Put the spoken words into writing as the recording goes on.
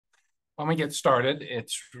When we get started,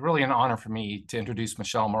 it's really an honor for me to introduce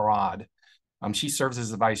Michelle Mourad. She serves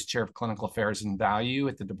as the Vice Chair of Clinical Affairs and Value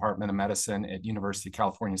at the Department of Medicine at University of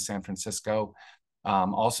California, San Francisco.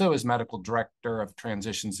 Also as Medical Director of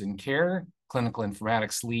Transitions in Care, Clinical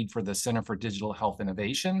Informatics Lead for the Center for Digital Health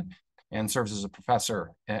Innovation, and serves as a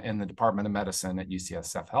professor in the Department of Medicine at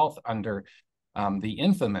UCSF Health under the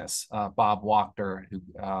infamous Bob Wachter, who,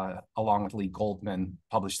 along with Lee Goldman,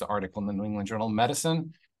 published the article in the New England Journal of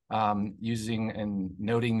Medicine, using and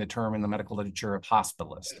noting the term in the medical literature of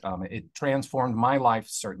hospitalist. It transformed my life,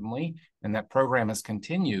 certainly, and that program has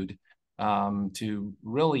continued to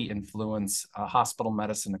really influence hospital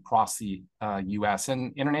medicine across the US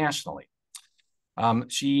and internationally.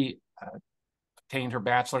 She obtained her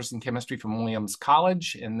bachelor's in chemistry from Williams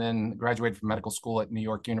College and then graduated from medical school at New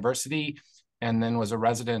York University, and then was a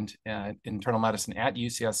resident in internal medicine at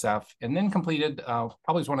UCSF, and then completed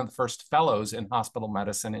probably was one of the first fellows in hospital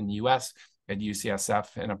medicine in the US at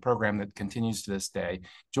UCSF in a program that continues to this day,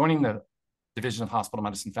 joining the Division of Hospital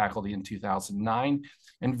Medicine faculty in 2009,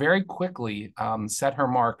 and very quickly set her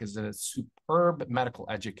mark as a superb medical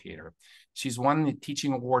educator. She's won the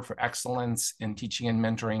Teaching Award for Excellence in Teaching and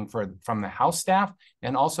Mentoring from the house staff,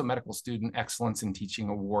 and also Medical Student Excellence in Teaching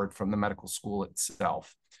Award from the medical school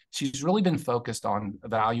itself. She's really been focused on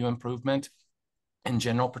value improvement in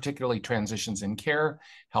general, particularly transitions in care,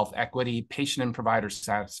 health equity, patient and provider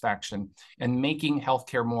satisfaction, and making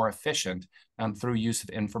healthcare more efficient through use of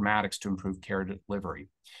informatics to improve care delivery.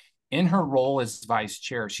 In her role as vice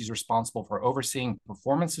chair, she's responsible for overseeing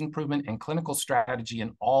performance improvement and clinical strategy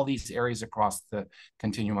in all these areas across the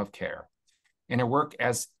continuum of care. In her work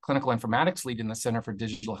as clinical informatics lead in the Center for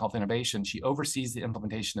Digital Health Innovation, she oversees the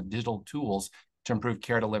implementation of digital tools to improve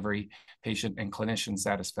care delivery, patient and clinician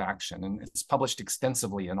satisfaction. And it's published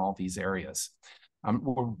extensively in all these areas.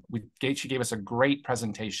 She gave us a great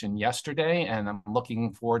presentation yesterday, and I'm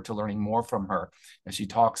looking forward to learning more from her as she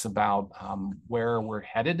talks about where we're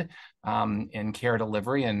headed in care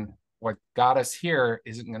delivery, and what got us here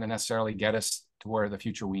isn't going to necessarily get us to where the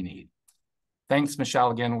future we need. Thanks,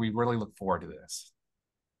 Michelle. Again, we really look forward to this.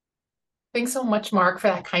 Thanks so much, Mark, for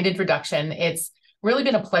that kind introduction. It's really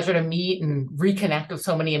been a pleasure to meet and reconnect with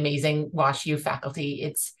so many amazing WashU faculty.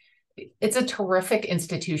 It's a terrific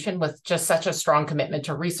institution with just such a strong commitment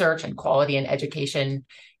to research and quality and education.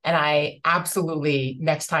 And I absolutely,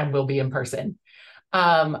 next time, will be in person.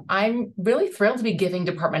 I'm really thrilled to be giving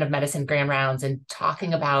Department of Medicine grand rounds and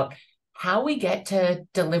talking about how we get to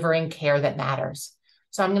delivering care that matters.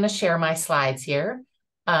 So I'm going to share my slides here.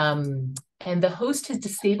 And the host has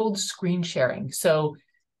disabled screen sharing. So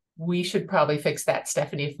we should probably fix that,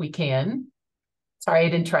 Stephanie, if we can. Sorry, I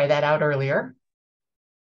didn't try that out earlier.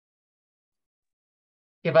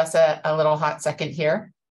 Give us a little hot second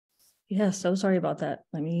here. Yeah, so sorry about that.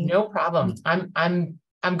 No problem.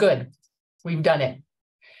 I'm good. We've done it.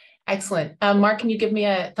 Excellent. Mark, can you give me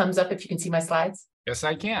a thumbs up if you can see my slides? Yes,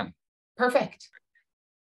 I can. Perfect.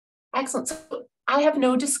 Excellent. So I have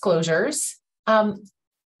no disclosures.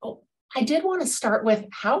 I did want to start with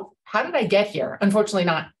how did I get here? Unfortunately,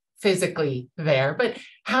 not physically there, but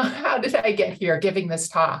how did I get here giving this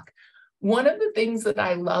talk? One of the things that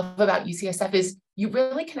I love about UCSF is you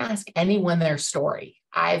really can ask anyone their story.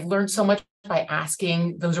 I've learned so much by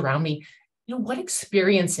asking those around me, what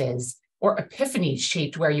experiences or epiphanies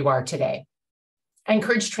shaped where you are today? I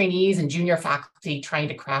encourage trainees and junior faculty trying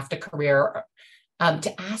to craft a career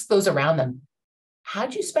to ask those around them,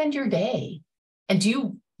 how'd you spend your day? And do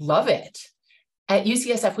you love it? At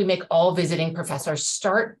UCSF, we make all visiting professors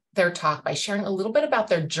start their talk by sharing a little bit about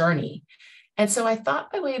their journey. And so I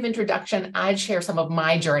thought by way of introduction, I'd share some of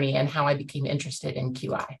my journey and how I became interested in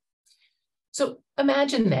QI. So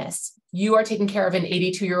imagine this. You are taking care of an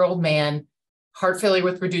 82-year-old man, heart failure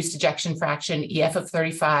with reduced ejection fraction, EF of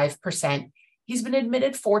 35%. He's been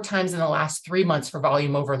admitted 4 times in the last 3 months for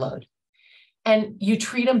volume overload. And you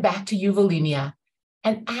treat him back to euvolemia.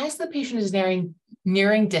 And as the patient is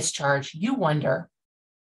nearing discharge, you wonder,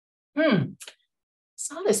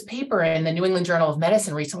 saw this paper in the New England Journal of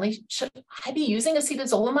Medicine recently. Should I be using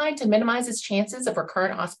acetazolamide to minimize its chances of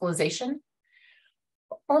recurrent hospitalization?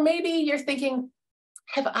 Or maybe you're thinking,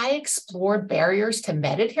 have I explored barriers to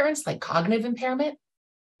med adherence like cognitive impairment?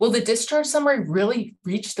 Will the discharge summary really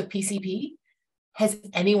reach the PCP? Has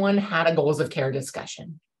anyone had a goals of care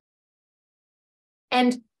discussion?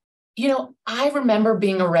 And I remember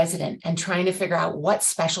being a resident and trying to figure out what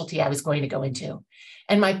specialty I was going to go into.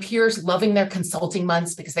 And my peers loving their consulting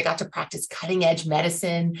months because they got to practice cutting edge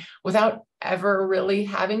medicine without ever really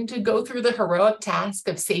having to go through the heroic task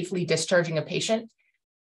of safely discharging a patient.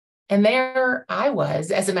 And there I was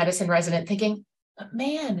as a medicine resident thinking, but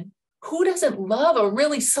man, Who doesn't love a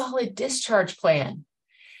really solid discharge plan?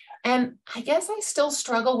 And I guess I still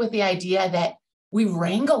struggle with the idea that we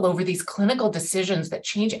wrangle over these clinical decisions that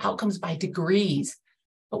change outcomes by degrees,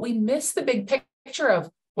 but we miss the big picture of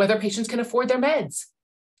whether patients can afford their meds.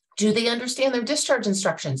 Do they understand their discharge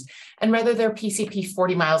instructions? And whether their PCP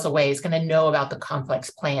 40 miles away is going to know about the complex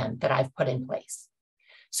plan that I've put in place.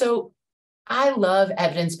 So I love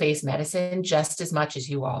evidence-based medicine just as much as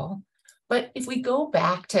you all. But if we go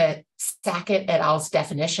back to Sackett et al.'s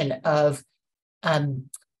definition of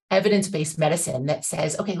evidence-based medicine that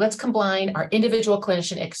says, okay, let's combine our individual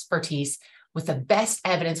clinician expertise with the best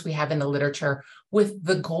evidence we have in the literature with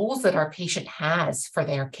the goals that our patient has for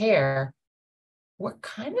their care, we're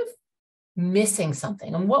kind of missing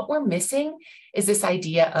something. And what we're missing is this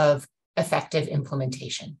idea of effective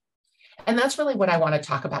implementation. And that's really what I want to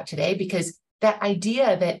talk about today, because that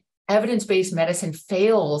idea that evidence-based medicine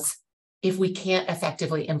fails if we can't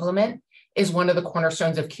effectively implement is one of the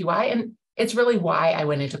cornerstones of QI. And it's really why I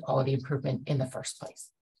went into quality improvement in the first place.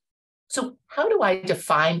 So how do I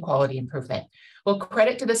define quality improvement? Well,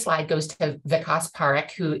 credit to the slide goes to Vikas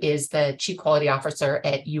Parekh, who is the Chief Quality Officer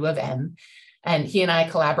at U of M. And he and I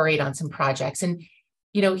collaborate on some projects. And,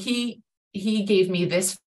 you know, he gave me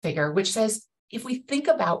this figure, which says, if we think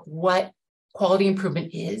about what quality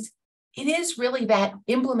improvement is, it is really that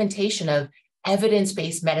implementation of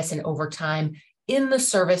evidence-based medicine over time in the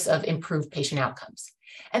service of improved patient outcomes.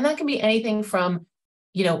 And that can be anything from,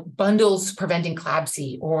 you know, bundles preventing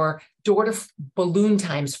CLABSI, or door to balloon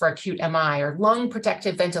times for acute MI, or lung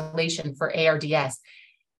protective ventilation for ARDS.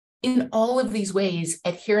 In all of these ways,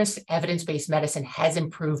 adherence to evidence-based medicine has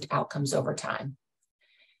improved outcomes over time.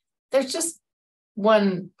 There's just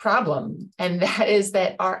one problem, and that is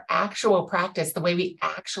that our actual practice, the way we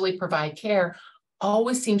actually provide care,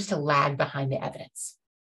 always seems to lag behind the evidence.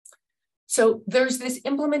 So there's this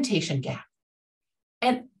implementation gap.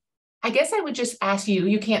 And I guess I would just ask you,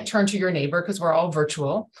 you can't turn to your neighbor because we're all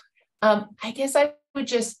virtual. I guess I would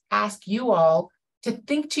just ask you all to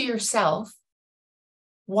think to yourself,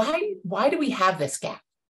 why do we have this gap?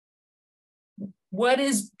 What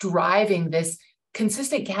is driving this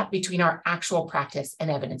consistent gap between our actual practice and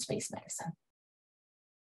evidence-based medicine?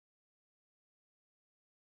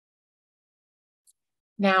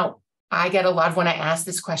 Now, I get a lot of, when I ask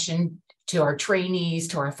this question to our trainees,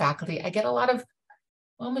 to our faculty, I get a lot of,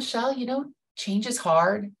 well, Michelle, you know, change is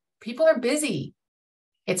hard. People are busy.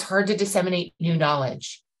 It's hard to disseminate new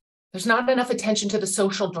knowledge. There's not enough attention to the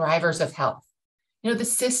social drivers of health. You know, the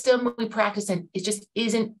system we practice in, it just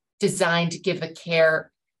isn't designed to give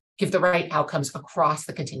the right outcomes across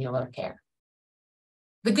the continuum of care.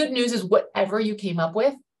 The good news is whatever you came up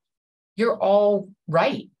with, you're all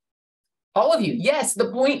right. All of you. Yes,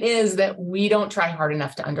 the point is that we don't try hard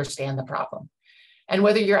enough to understand the problem. And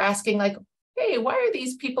whether you're asking like, hey, why are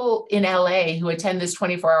these people in LA who attend this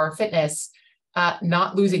 24-hour fitness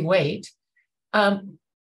not losing weight?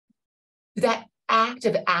 That act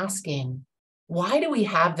of asking, why do we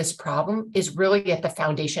have this problem, is really at the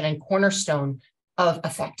foundation and cornerstone of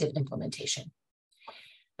effective implementation.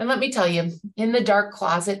 And let me tell you, in the dark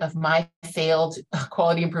closet of my failed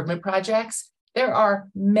quality improvement projects, there are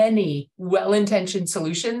many well-intentioned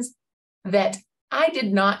solutions that I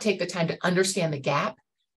did not take the time to understand the gap,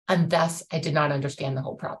 and thus I did not understand the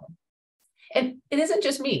whole problem. And it isn't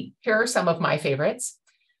just me. Here are some of my favorites.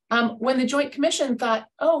 When the Joint Commission thought,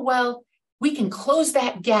 oh, well, we can close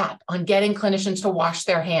that gap on getting clinicians to wash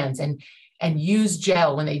their hands and use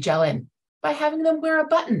gel when they gel in by having them wear a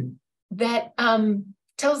button that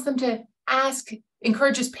tells them to ask,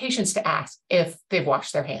 encourages patients to ask if they've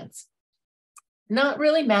washed their hands. Not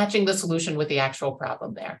really matching the solution with the actual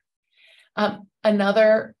problem there.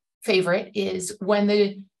 Another favorite is when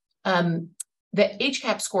the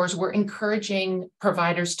HCAP scores were encouraging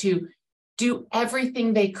providers to do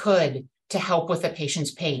everything they could to help with the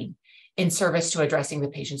patient's pain in service to addressing the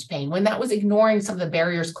patient's pain, when that was ignoring some of the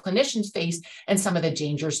barriers clinicians face and some of the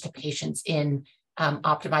dangers to patients in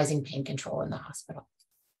optimizing pain control in the hospital.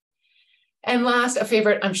 And last, a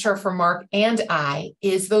favorite, I'm sure for Mark and I,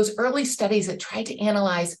 is those early studies that tried to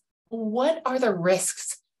analyze what are the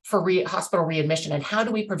risks for hospital readmission and how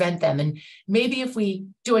do we prevent them? And maybe if we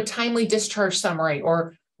do a timely discharge summary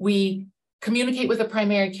or we communicate with a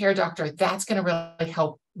primary care doctor, that's going to really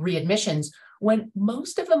help readmissions, when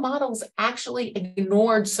most of the models actually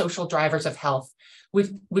ignored social drivers of health,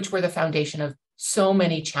 which were the foundation of so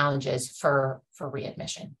many challenges for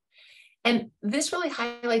readmission. And this really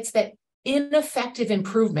highlights that ineffective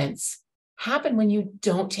improvements happen when you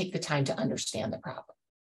don't take the time to understand the problem.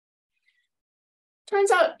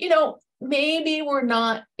 Turns out, you know, maybe we're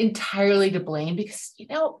not entirely to blame because,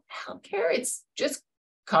 healthcare, it's just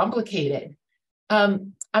complicated.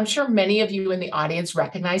 I'm sure many of you in the audience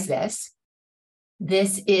recognize this.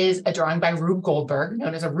 This is a drawing by Rube Goldberg,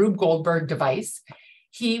 known as a Rube Goldberg device.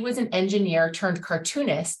 He was an engineer turned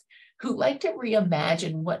cartoonist who liked to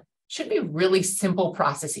reimagine what should be really simple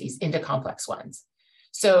processes into complex ones.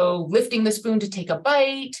 So lifting the spoon to take a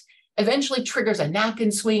bite eventually triggers a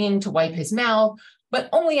napkin swinging to wipe his mouth, but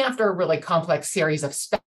only after a really complex series of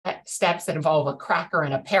steps that involve a cracker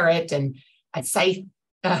and a parrot and a scythe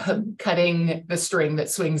cutting the string that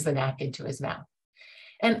swings the napkin to his mouth.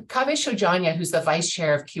 And Kaveh Shojanya, who's the vice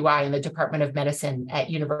chair of QI in the Department of Medicine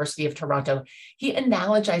at University of Toronto, he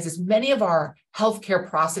analogizes many of our healthcare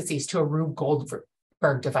processes to a Rube Goldberg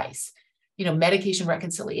device. Medication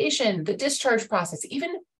reconciliation, the discharge process,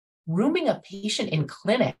 even rooming a patient in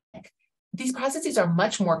clinic. These processes are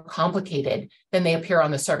much more complicated than they appear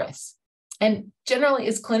on the surface. And generally,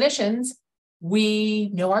 as clinicians, we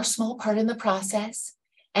know our small part in the process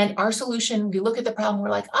and our solution. We look at the problem, we're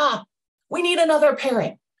like, we need another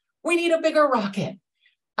parrot. We need a bigger rocket.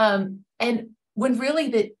 And when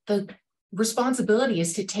really the responsibility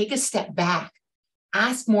is to take a step back,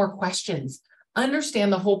 ask more questions,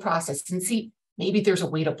 understand the whole process, and see maybe there's a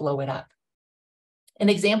way to blow it up. An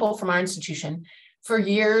example from our institution, for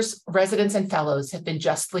years, residents and fellows have been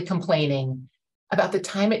justly complaining about the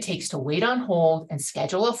time it takes to wait on hold and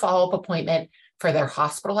schedule a follow-up appointment for their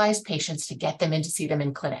hospitalized patients to get them in to see them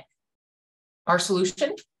in clinic. Our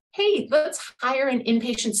solution? Hey, let's hire an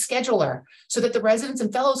inpatient scheduler so that the residents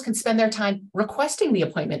and fellows can spend their time requesting the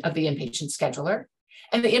appointment of the inpatient scheduler,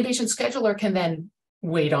 and the inpatient scheduler can then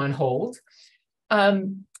wait on hold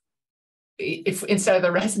if instead of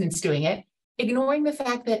the residents doing it, ignoring the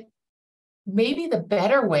fact that maybe the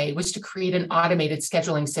better way was to create an automated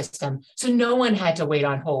scheduling system so no one had to wait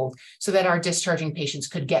on hold, so that our discharging patients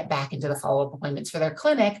could get back into the follow-up appointments for their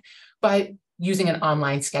clinic by using an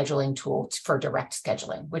online scheduling tool for direct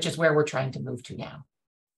scheduling, which is where we're trying to move to now.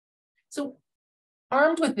 So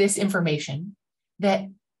armed with this information that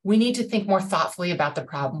we need to think more thoughtfully about the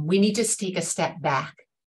problem, we need to take a step back,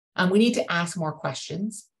 we need to ask more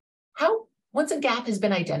questions. Once a gap has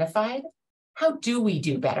been identified, how do we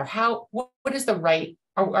do better? What is the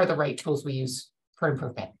right tools we use for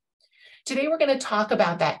improvement? Today, we're going to talk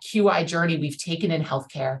about that QI journey we've taken in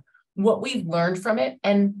healthcare, what we've learned from it,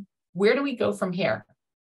 and where do we go from here?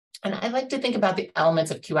 And I like to think about the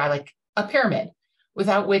elements of QI like a pyramid,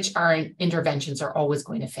 without which our interventions are always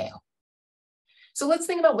going to fail. So let's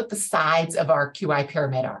think about what the sides of our QI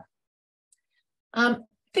pyramid are.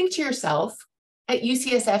 Think to yourself, at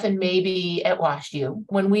UCSF and maybe at WashU,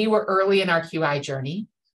 when we were early in our QI journey,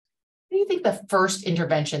 what do you think the first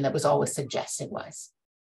intervention that was always suggested was?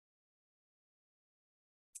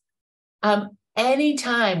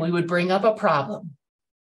 Anytime we would bring up a problem,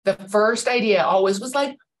 the first idea always was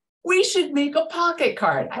like, we should make a pocket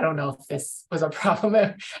card. I don't know if this was a problem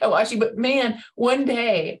at WashU, but man, one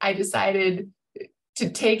day I decided to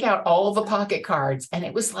take out all of the pocket cards, and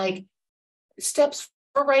it was like steps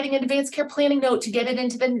for writing an advanced care planning note to get it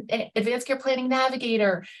into the advanced care planning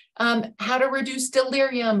navigator, how to reduce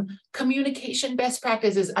delirium, communication best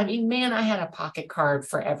practices. I mean, man, I had a pocket card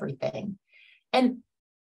for everything. And,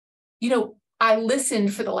 I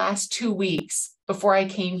listened for the last 2 weeks before I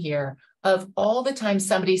came here of all the times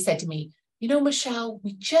somebody said to me, Michelle,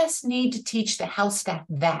 we just need to teach the house staff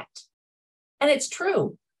that. And it's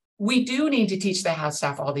true. We do need to teach the house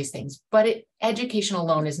staff all these things, but education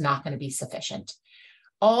alone is not going to be sufficient.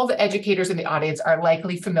 All the educators in the audience are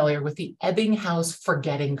likely familiar with the Ebbinghaus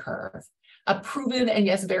forgetting curve, a proven and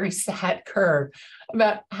yes, very sad curve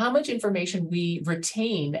about how much information we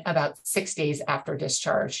retain about 6 days after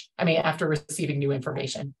discharge. After receiving new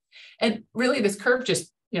information. And really this curve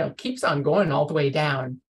just, keeps on going all the way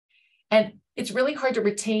down. And it's really hard to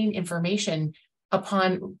retain information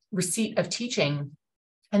upon receipt of teaching.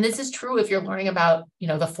 And this is true if you're learning about,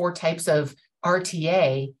 the 4 types of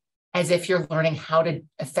RTA, as if you're learning how to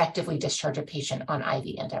effectively discharge a patient on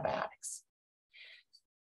IV antibiotics.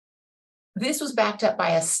 This was backed up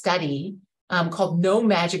by a study called No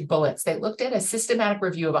Magic Bullets. They looked at a systematic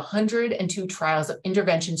review of 102 trials of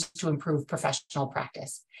interventions to improve professional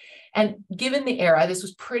practice. And given the era, this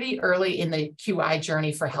was pretty early in the QI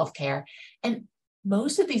journey for healthcare. And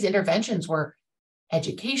most of these interventions were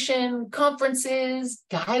education, conferences,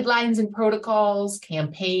 guidelines and protocols,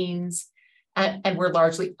 campaigns, and were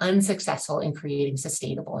largely unsuccessful in creating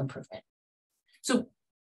sustainable improvement. So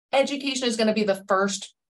education is going to be the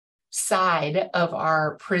first side of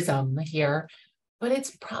our prism here, but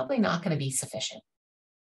it's probably not going to be sufficient.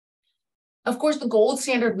 Of course, the gold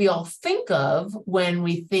standard we all think of when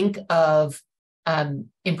we think of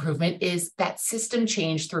improvement is that system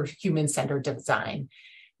change through human-centered design,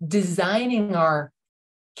 designing our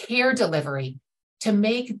care delivery to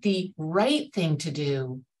make the right thing to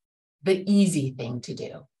do the easy thing to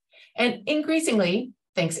do. And increasingly,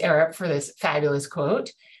 thanks Eric for this fabulous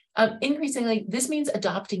quote, increasingly this means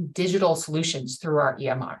adopting digital solutions through our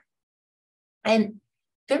EMR. And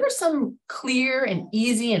there are some clear and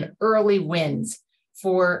easy and early wins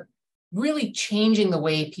for really changing the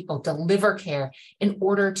way people deliver care in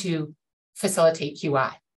order to facilitate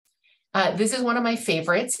QI. This is one of my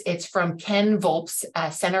favorites. It's from Ken Volp's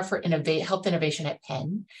Center for Health Innovation at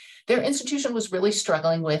Penn. Their institution was really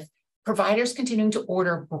struggling with providers continuing to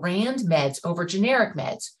order brand meds over generic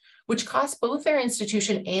meds, which cost both their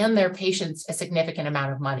institution and their patients a significant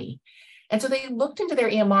amount of money. And so they looked into their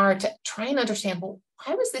EMR to try and understand, well,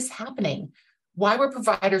 why was this happening? Why were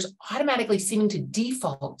providers automatically seeming to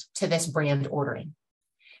default to this brand ordering?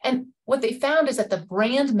 And what they found is that the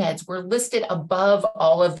brand meds were listed above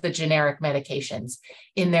all of the generic medications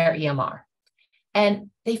in their EMR. And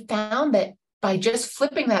they found that by just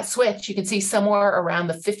flipping that switch, you can see somewhere around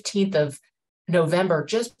the 15th of November,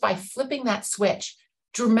 just by flipping that switch,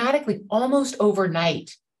 dramatically, almost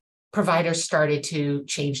overnight, providers started to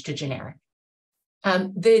change to generic.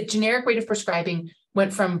 The generic rate of prescribing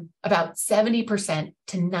went from about 70%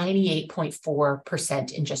 to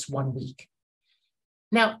 98.4% in just 1 week.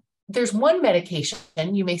 Now, there's one medication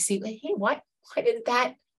you may see, like, hey, why did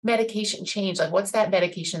that medication change? Like, what's that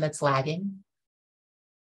medication that's lagging?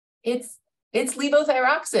 It's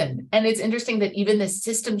levothyroxine. And it's interesting that even this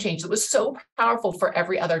system change that was so powerful for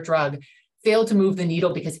every other drug failed to move the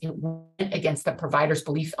needle because it went against the provider's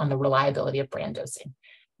belief on the reliability of brand dosing.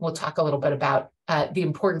 We'll talk a little bit about the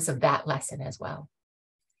importance of that lesson as well.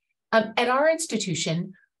 At our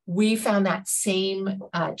institution, we found that same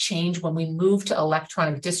change when we moved to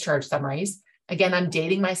electronic discharge summaries. Again, I'm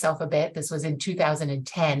dating myself a bit. This was in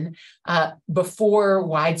 2010, before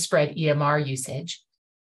widespread EMR usage.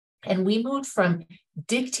 And we moved from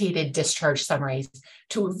dictated discharge summaries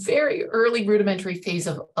to a very early rudimentary phase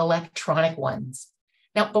of electronic ones.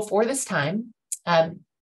 Now, before this time,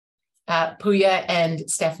 Puya and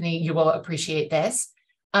Stephanie, you will appreciate this.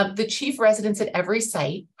 The chief residents at every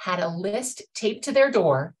site had a list taped to their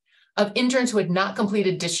door of interns who had not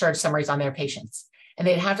completed discharge summaries on their patients. And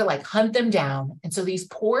they'd have to like hunt them down. And so these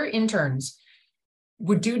poor interns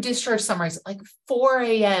would do discharge summaries at like 4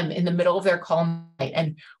 a.m. in the middle of their call night.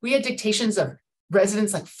 And we had dictations of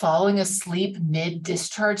residents like falling asleep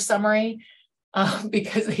mid-discharge summary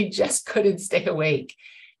because they just couldn't stay awake.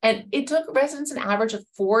 And it took residents an average of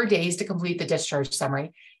 4 days to complete the discharge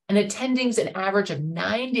summary, and attendings an average of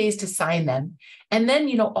 9 days to sign them. And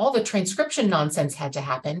then, all the transcription nonsense had to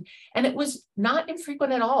happen. And it was not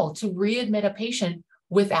infrequent at all to readmit a patient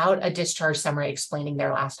without a discharge summary explaining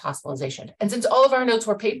their last hospitalization. And since all of our notes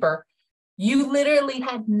were paper, you literally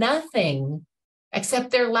had nothing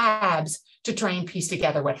except their labs to try and piece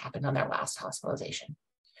together what happened on their last hospitalization.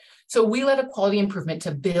 So we led a quality improvement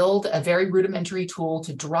to build a very rudimentary tool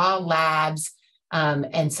to draw labs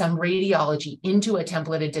and some radiology into a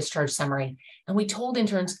templated discharge summary. And we told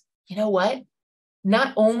interns, you know what?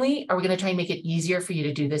 Not only are we going to try and make it easier for you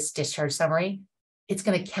to do this discharge summary, it's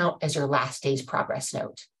going to count as your last day's progress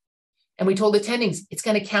note. And we told attendings, it's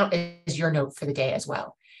going to count as your note for the day as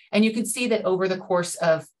well. And you can see that over the course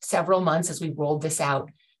of several months as we rolled this out,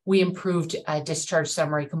 we improved discharge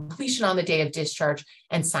summary completion on the day of discharge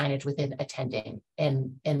and signage within attending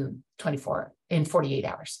in 48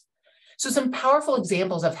 hours. So some powerful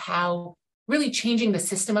examples of how really changing the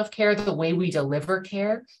system of care, the way we deliver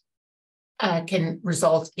care, can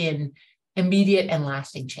result in immediate and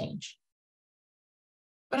lasting change.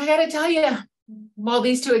 But I got to tell you, while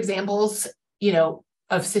these two examples,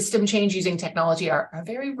 of system change using technology are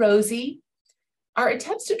very rosy, our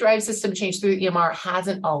attempts to drive system change through EMR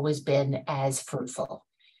hasn't always been as fruitful.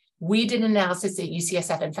 We did an analysis at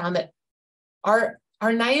UCSF and found that our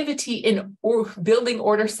naivety in building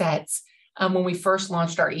order sets when we first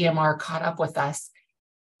launched our EMR caught up with us.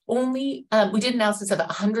 We did analysis of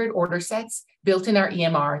 100 order sets built in our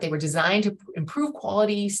EMR. They were designed to improve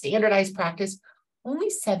quality, standardize practice. Only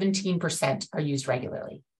 17% are used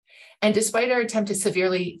regularly. And despite our attempt to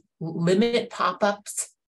severely limit pop-up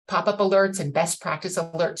alerts and best practice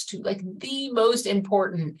alerts to like the most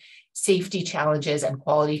important safety challenges and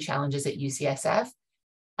quality challenges at UCSF,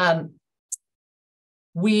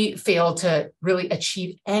 we failed to really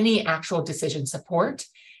achieve any actual decision support.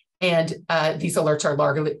 And these alerts are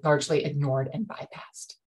largely ignored and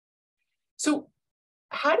bypassed. So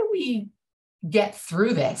how do we get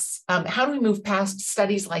through this? How do we move past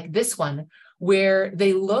studies like this one, where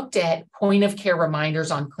they looked at point of care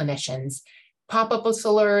reminders on clinicians, pop-up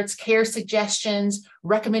alerts, care suggestions,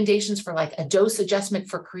 recommendations for like a dose adjustment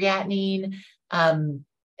for creatinine,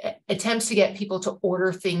 attempts to get people to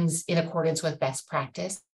order things in accordance with best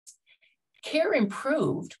practice. Care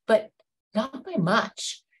improved, but not by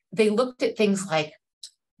much. They looked at things like,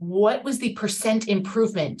 what was the percent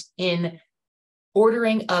improvement in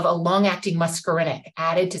ordering of a long-acting muscarinic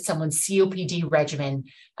added to someone's COPD regimen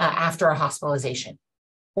after a hospitalization,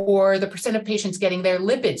 or the percent of patients getting their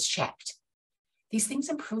lipids checked. These things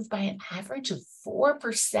improved by an average of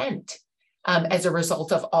 4% as a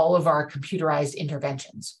result of all of our computerized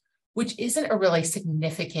interventions, which isn't a really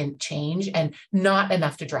significant change and not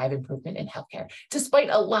enough to drive improvement in healthcare, despite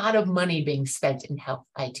a lot of money being spent in health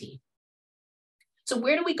IT. So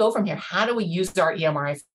where do we go from here? How do we use our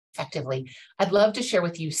EMR effectively? I'd love to share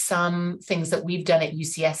with you some things that we've done at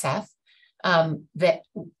UCSF that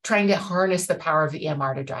trying to harness the power of the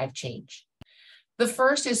EMR to drive change. The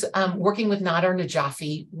first is working with Nader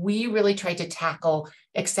Najafi. We really tried to tackle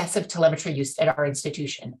excessive telemetry use at our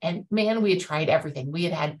institution. And man, we had tried everything. We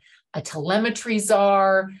had a telemetry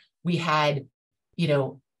czar. We had,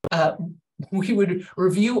 we would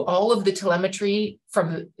review all of the telemetry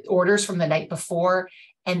from orders from the night before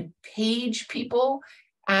and page people,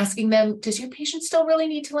 asking them, does your patient still really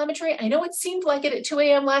need telemetry? I know it seemed like it at 2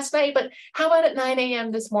 a.m. last night, but how about at 9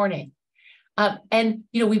 a.m. this morning?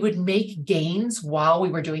 We would make gains while we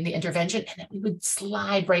were doing the intervention, and then we would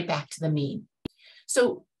slide right back to the mean.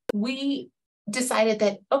 So we decided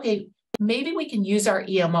that, okay, maybe we can use our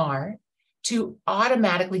EMR to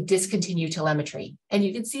automatically discontinue telemetry. And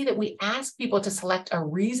you can see that we ask people to select a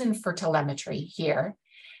reason for telemetry here,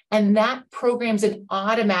 and that programs an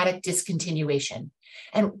automatic discontinuation.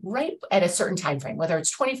 And right at a certain time frame, whether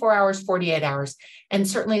it's 24 hours, 48 hours, and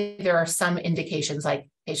certainly there are some indications like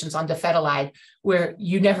patients on dofetilide where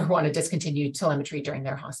you never want to discontinue telemetry during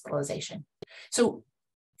their hospitalization. So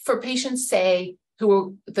for patients, say,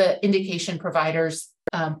 who the indication providers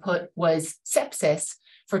put was sepsis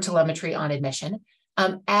for telemetry on admission,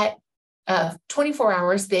 at 24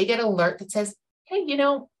 hours, they get an alert that says, hey,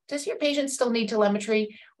 does your patient still need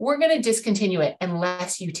telemetry? We're going to discontinue it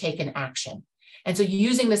unless you take an action. And so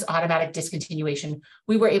using this automatic discontinuation,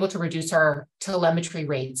 we were able to reduce our telemetry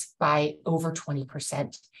rates by over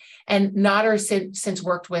 20%. And Nader since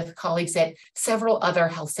worked with colleagues at several other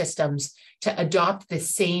health systems to adopt the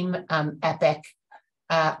same EPIC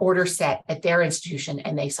order set at their institution,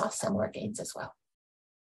 and they saw similar gains as well.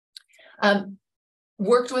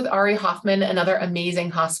 Worked with Ari Hoffman, another amazing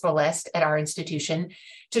hospitalist at our institution,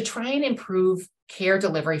 to try and improve care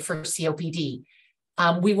delivery for COPD.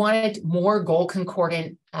 We wanted more goal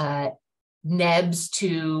concordant NEBs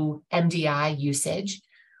to MDI usage.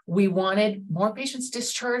 We wanted more patients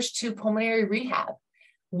discharged to pulmonary rehab.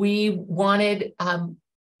 We wanted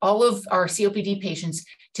all of our COPD patients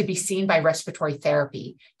to be seen by respiratory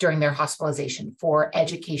therapy during their hospitalization for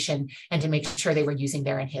education and to make sure they were using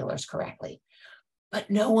their inhalers correctly. But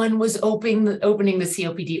no one was opening the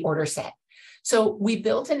COPD order set. So we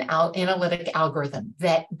built an analytic algorithm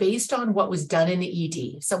that, based on what was done in the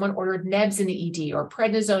ED, someone ordered NEBs in the ED or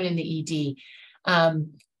prednisone in the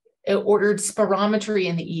ED, ordered spirometry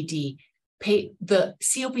in the ED, the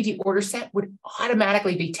COPD order set would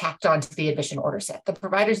automatically be tacked onto the admission order set. The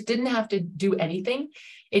providers didn't have to do anything.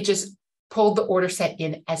 It just pulled the order set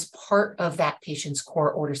in as part of that patient's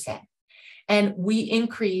core order set. And we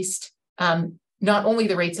increased not only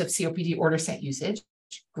the rates of COPD order set usage,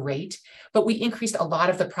 great, but we increased a lot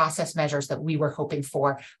of the process measures that we were hoping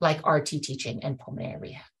for, like RT teaching and pulmonary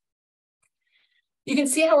rehab. You can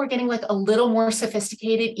see how we're getting like a little more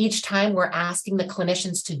sophisticated each time we're asking the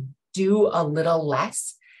clinicians to do a little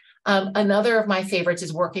less. Another of my favorites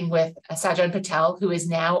is working with Sajan Patel, who is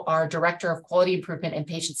now our Director of Quality Improvement and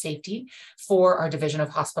Patient Safety for our Division of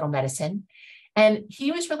Hospital Medicine. And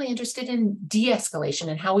he was really interested in de-escalation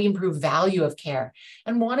and how we improve value of care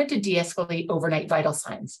and wanted to de-escalate overnight vital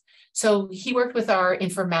signs. So he worked with our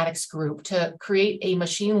informatics group to create a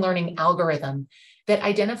machine learning algorithm that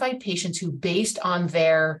identified patients who, based on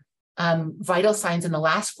their vital signs in the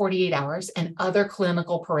last 48 hours and other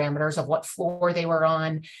clinical parameters of what floor they were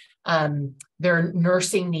on, their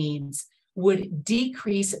nursing needs, would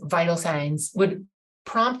decrease vital signs, would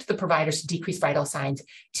prompt the providers to decrease vital signs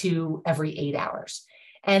to every 8 hours.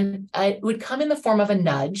 And it would come in the form of a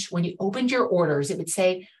nudge. When you opened your orders, it would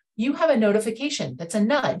say, you have a notification that's a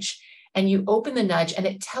nudge. And you open the nudge and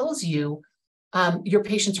it tells you your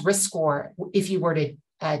patient's risk score if you were to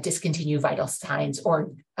discontinue vital signs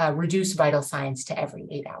or reduce vital signs to every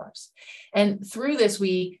 8 hours. And through this,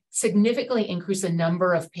 we significantly increased the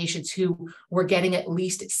number of patients who were getting at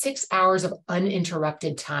least 6 hours of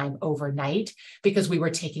uninterrupted time overnight because we were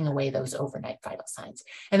taking away those overnight vital signs.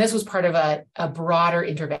 And this was part of a broader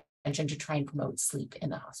intervention to try and promote sleep in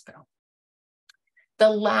the hospital. The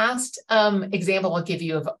last example I'll give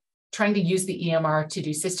you of trying to use the EMR to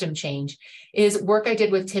do system change is work I did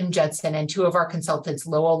with Tim Judson and 2 of our consultants,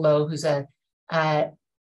 Lowell Lowe, who's a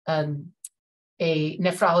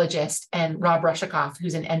nephrologist, and Rob Rushikoff,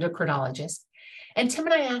 who's an endocrinologist. And Tim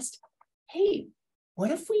and I asked, hey, what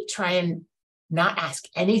if we try and not ask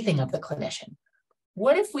anything of the clinician?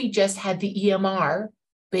 What if we just had the EMR,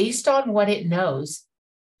 based on what it knows,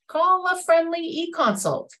 call a friendly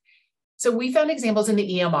e-consult? So we found examples in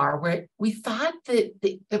the EMR where we thought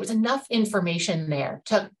that there was enough information there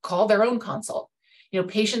to call their own consult.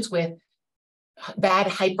 Patients with bad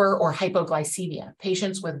hyper or hypoglycemia,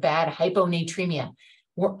 patients with bad hyponatremia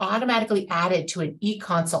were automatically added to an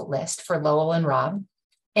e-consult list for Lowell and Rob.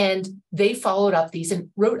 And they followed up these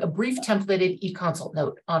and wrote a brief templated e-consult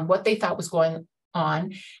note on what they thought was going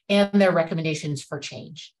on and their recommendations for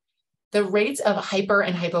change. The rates of hyper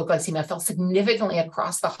and hypoglycemia fell significantly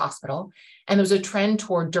across the hospital, and there was a trend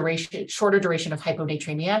toward shorter duration of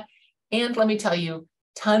hyponatremia. And let me tell you,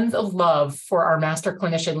 tons of love for our master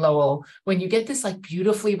clinician, Lowell, when you get this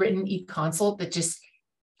beautifully written e-consult that just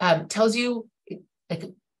tells you,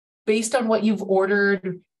 based on what you've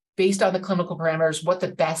ordered, based on the clinical parameters, what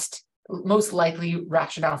the best, most likely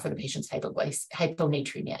rationale for the patient's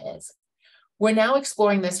hyponatremia is. We're now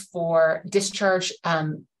exploring this for discharge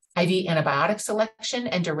IV antibiotic selection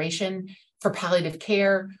and duration, for palliative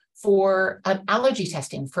care, for allergy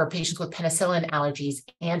testing for patients with penicillin allergies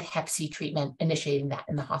and Hep C treatment, initiating that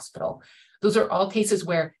in the hospital. Those are all cases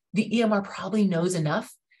where the EMR probably knows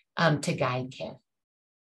enough to guide care.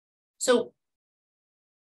 So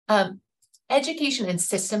education and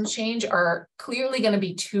systems change are clearly going to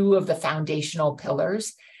be 2 of the foundational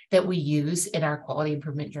pillars that we use in our quality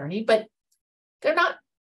improvement journey, but they're not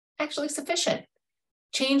actually sufficient.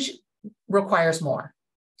 Change requires more.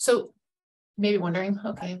 So maybe wondering,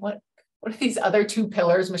 okay, what are these other 2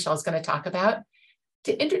 pillars Michelle's going to talk about?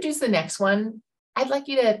 To introduce the next one, I'd like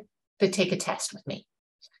you to take a test with me.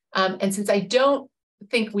 And since I don't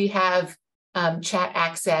think we have chat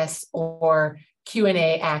access or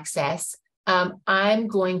Q&A access, I'm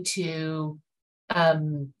going to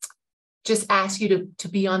just ask you to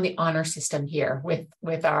be on the honor system here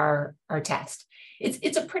with our test.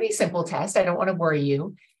 It's a pretty simple test. I don't want to worry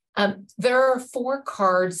you. There are 4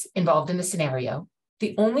 cards involved in the scenario.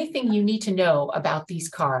 The only thing you need to know about these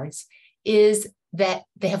cards is that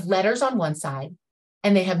they have letters on one side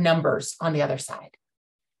and they have numbers on the other side.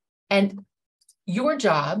 And your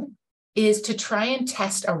job is to try and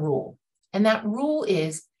test a rule. And that rule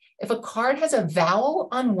is, if a card has a vowel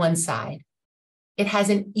on one side, it has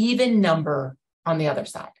an even number on the other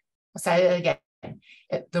side. I'll say it again.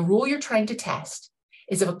 The rule you're trying to test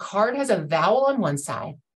is, if a card has a vowel on one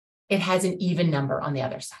side, it has an even number on the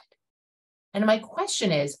other side. And my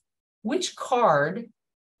question is, which card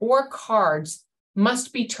or cards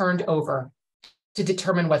must be turned over to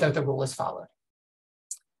determine whether the rule is followed?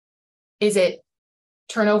 Is it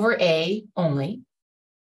turn over A only?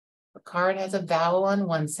 The card has a vowel on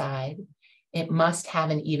one side. It must have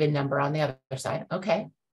an even number on the other side. Okay.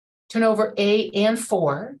 Turn over A and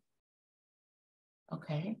 4.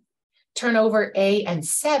 Okay. Turn over A and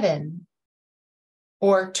 7,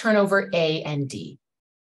 or turn over A and D.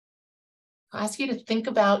 I'll ask you to think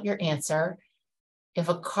about your answer. If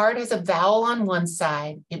a card has a vowel on one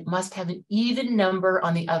side, it must have an even number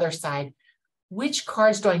on the other side. Which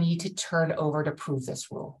cards do I need to turn over to prove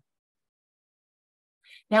this rule?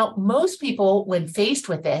 Now, most people, when faced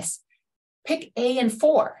with this, pick A and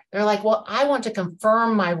 4. They're like, well, I want to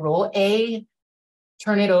confirm my rule. A,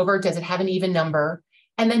 turn it over. Does it have an even number?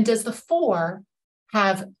 And then does the 4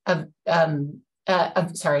 have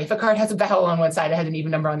if a card has a vowel on one side, it has an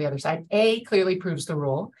even number on the other side. A clearly proves the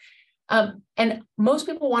rule. And most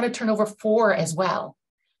people want to turn over 4 as well.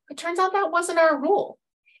 It turns out that wasn't our rule.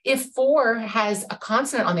 If 4 has a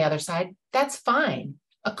consonant on the other side, that's fine.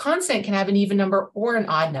 A consonant can have an even number or an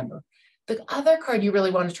odd number. The other card you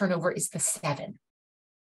really want to turn over is the 7,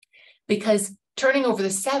 because turning over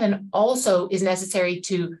the 7 also is necessary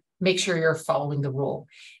to make sure you're following the rule.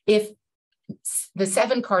 If the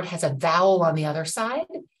 7 card has a vowel on the other side,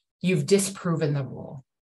 you've disproven the rule.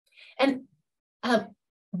 And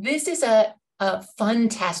this is a fun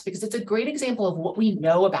test because it's a great example of what we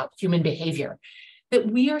know about human behavior. that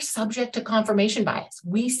we are subject to confirmation bias.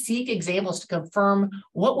 We seek examples to confirm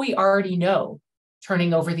what we already know,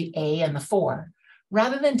 turning over the A and the 4,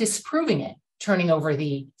 rather than disproving it, turning over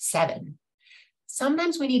the 7.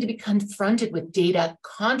 Sometimes we need to be confronted with data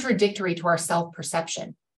contradictory to our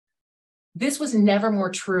self-perception. This was never more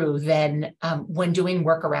true than when doing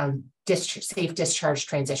work around safe discharge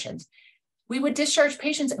transitions. We would discharge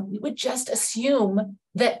patients and we would just assume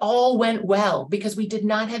that all went well because we did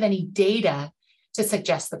not have any data to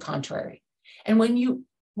suggest the contrary. And when you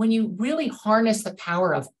really harness the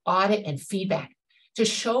power of audit and feedback to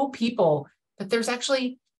show people that there's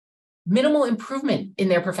actually minimal improvement in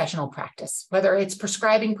their professional practice, whether it's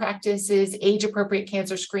prescribing practices, age-appropriate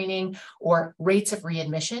cancer screening, or rates of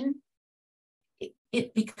readmission,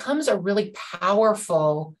 it becomes a really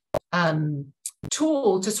powerful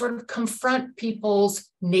tool to sort of confront people's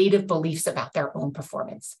native beliefs about their own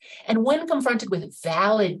performance. And when confronted with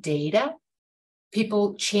valid data,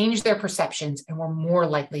 people change their perceptions and were more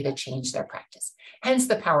likely to change their practice. Hence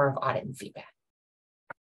the power of audit and feedback.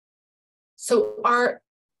 So our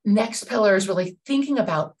next pillar is really thinking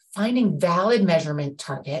about finding valid measurement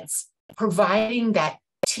targets, providing that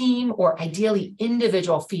team or ideally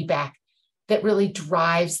individual feedback that really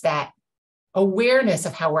drives that awareness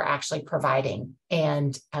of how we're actually providing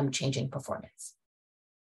and changing performance.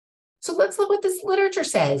 So let's look what this literature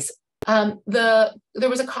says. There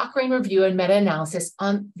was a Cochrane review and meta-analysis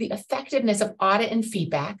on the effectiveness of audit and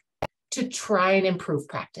feedback to try and improve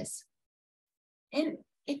practice. And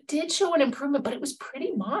it did show an improvement, but it was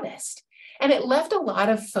pretty modest. And it left a lot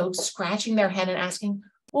of folks scratching their head and asking,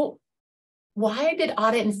 well, why did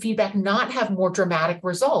audit and feedback not have more dramatic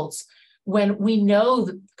results when we know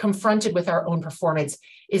that confronted with our own performance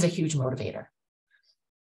is a huge motivator?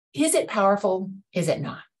 Is it powerful? Is it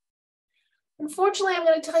not? Unfortunately, I'm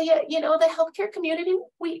going to tell you, the healthcare community,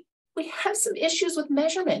 we have some issues with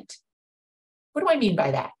measurement. What do I mean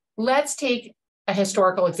by that? Let's take a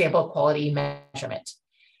historical example of quality measurement.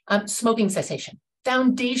 Smoking cessation,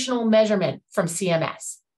 foundational measurement from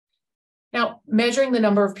CMS. Now, measuring the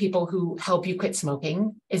number of people who help you quit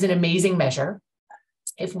smoking is an amazing measure.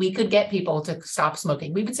 If we could get people to stop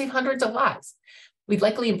smoking, we would save hundreds of lives. We'd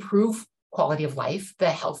likely improve quality of life. The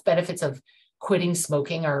health benefits of quitting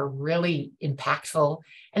smoking are really impactful.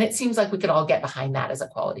 And it seems like we could all get behind that as a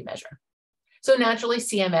quality measure. So naturally,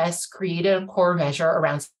 CMS created a core measure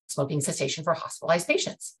around smoking cessation for hospitalized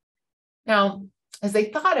patients. Now, as they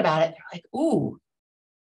thought about it, they're like, ooh,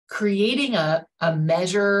 creating a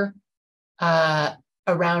measure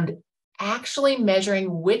around actually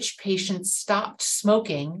measuring which patients stopped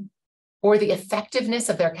smoking or the effectiveness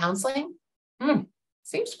of their counseling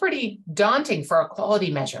seems pretty daunting for a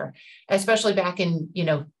quality measure, especially back in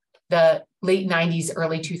the late 90s,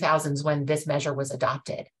 early 2000s when this measure was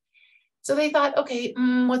adopted. So they thought, okay,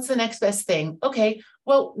 what's the next best thing? Okay,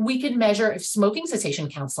 well, we could measure if smoking cessation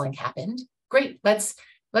counseling happened. Great, let's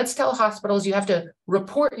tell hospitals you have to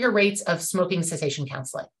report your rates of smoking cessation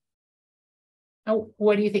counseling. Now,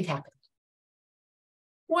 what do you think happened?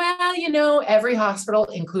 Well, every hospital,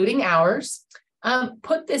 including ours,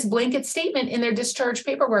 put this blanket statement in their discharge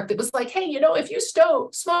paperwork that was like, hey, if you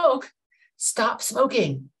smoke, stop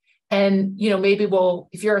smoking. And, maybe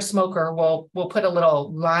if you're a smoker, we'll put a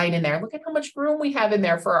little line in there. Look at how much room we have in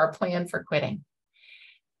there for our plan for quitting.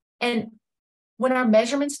 And when our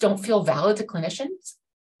measurements don't feel valid to clinicians,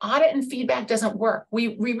 audit and feedback doesn't work.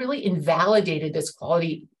 We really invalidated this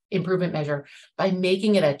quality improvement measure by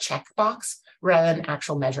making it a checkbox rather than an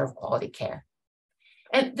actual measure of quality care.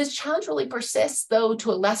 And this challenge really persists, though,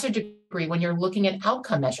 to a lesser degree when you're looking at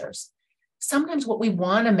outcome measures. Sometimes what we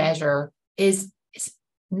want to measure is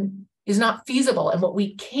not feasible, and what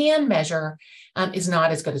we can measure is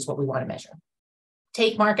not as good as what we want to measure.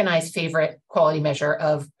 Take Mark and I's favorite quality measure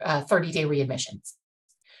of 30-day readmissions.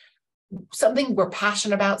 Something we're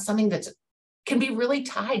passionate about, something that can be really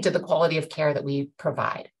tied to the quality of care that we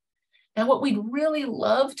provide. Now, what we'd really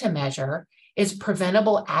love to measure is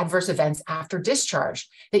preventable adverse events after discharge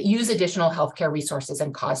that use additional healthcare resources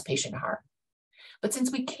and cause patient harm. But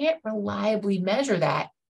since we can't reliably measure that,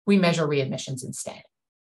 we measure readmissions instead.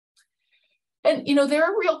 And, there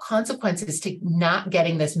are real consequences to not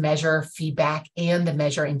getting this measure feedback and the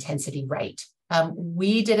measure intensity right.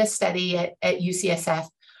 We did a study at UCSF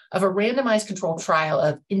of a randomized controlled trial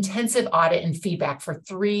of intensive audit and feedback for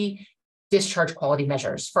 3 discharge quality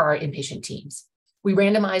measures for our inpatient teams. We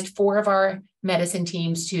randomized 4 of our medicine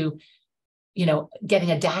teams to,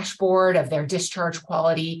 getting a dashboard of their discharge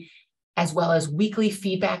quality, as well as weekly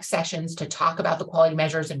feedback sessions to talk about the quality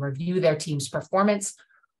measures and review their team's performance,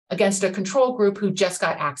 against a control group who just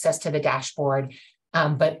got access to the dashboard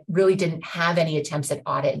but really didn't have any attempts at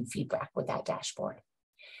audit and feedback with that dashboard.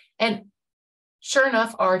 And sure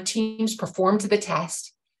enough, our teams performed the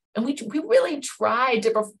test, and we really tried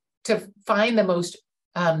to find the most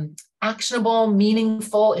actionable,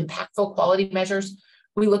 meaningful, impactful quality measures.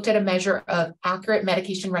 We looked at a measure of accurate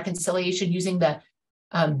medication reconciliation using the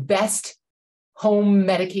best home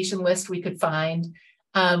medication list we could find.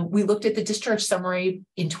 We looked at the discharge summary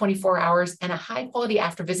in 24 hours and a high quality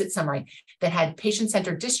after visit summary that had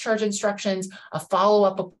patient-centered discharge instructions, a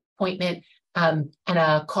follow-up appointment, and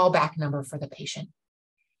a callback number for the patient.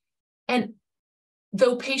 And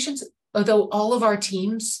though all of our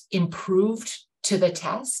teams improved to the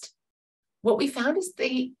test, what we found is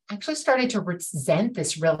they actually started to resent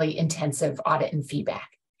this really intensive audit and feedback.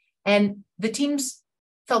 And the teams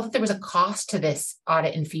felt that there was a cost to this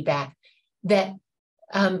audit and feedback, that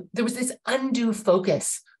there was this undue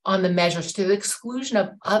focus on the measures to the exclusion of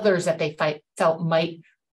others that they felt might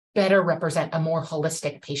better represent a more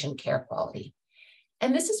holistic patient care quality.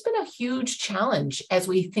 And this has been a huge challenge as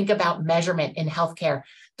we think about measurement in healthcare.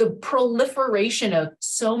 The proliferation of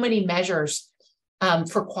so many measures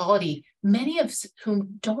for quality, many of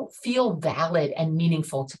whom don't feel valid and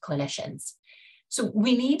meaningful to clinicians. So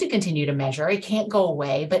we need to continue to measure. It can't go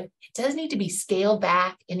away, but it does need to be scaled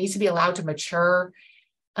back. It needs to be allowed to mature.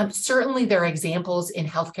 Certainly, there are examples in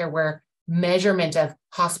healthcare where measurement of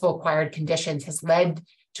hospital-acquired conditions has led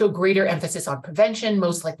to a greater emphasis on prevention,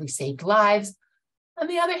 most likely saved lives. On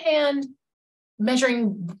the other hand,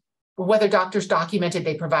 measuring whether doctors documented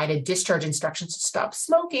they provided discharge instructions to stop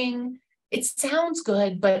smoking, it sounds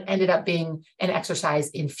good, but ended up being an exercise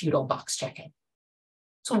in futile box checking.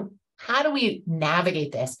 So how do we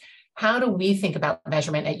navigate this? How do we think about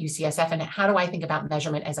measurement at UCSF, and how do I think about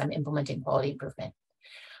measurement as I'm implementing quality improvement?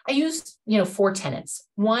 I use 4 tenets.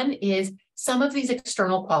 One is some of these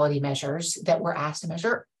external quality measures that we're asked to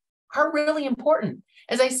measure are really important.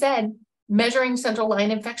 As I said, measuring central line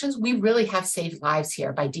infections, we really have saved lives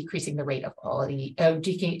here by decreasing the rate of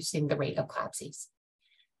decreasing the rate of CLABSIs.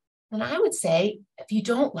 And I would say, if you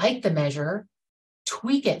don't like the measure,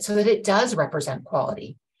 tweak it so that it does represent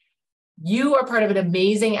quality. You are part of an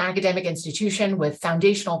amazing academic institution with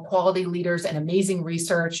foundational quality leaders and amazing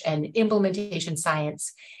research and implementation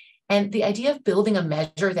science. And the idea of building a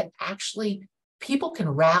measure that actually people can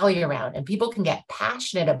rally around and people can get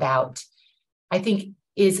passionate about, I think,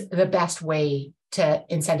 is the best way to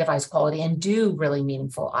incentivize quality and do really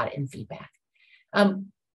meaningful audit and feedback.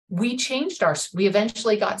 We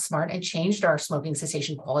eventually got smart and changed our smoking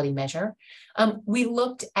cessation quality measure. We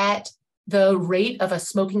looked at the rate of a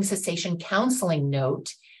smoking cessation counseling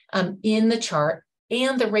note in the chart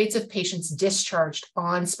and the rates of patients discharged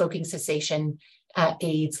on smoking cessation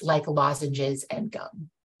aids like lozenges and gum.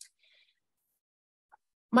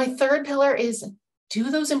 My third pillar is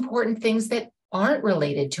do those important things that aren't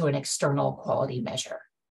related to an external quality measure.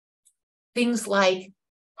 Things like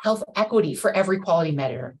health equity for every quality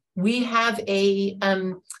measure. We have a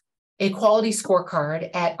quality scorecard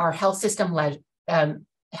at our health system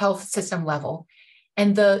level,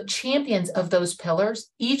 and the champions of those pillars,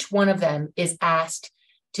 each one of them is asked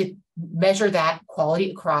to measure that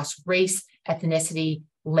quality across race, ethnicity,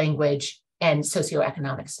 language, and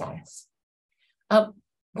socioeconomic status.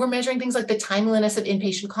 We're measuring things like the timeliness of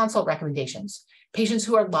inpatient consult recommendations, patients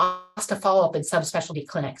who are lost to follow-up in subspecialty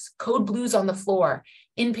clinics, code blues on the floor,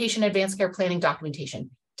 inpatient advanced care planning documentation,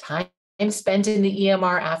 time spent in the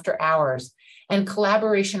EMR after hours, and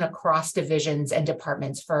collaboration across divisions and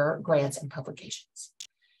departments for grants and publications.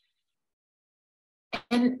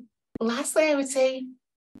 And lastly, I would say,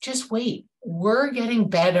 just wait. We're getting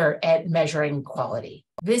better at measuring quality.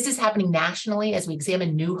 This is happening nationally as we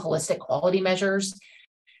examine new holistic quality measures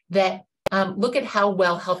that look at how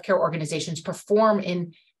well healthcare organizations perform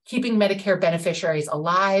in keeping Medicare beneficiaries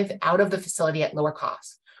alive out of the facility at lower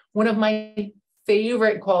costs. One of my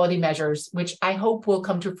favorite quality measures, which I hope will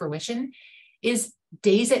come to fruition, is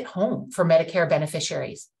days at home for Medicare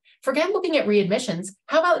beneficiaries. Forget looking at readmissions.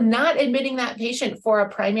 How about not admitting that patient for a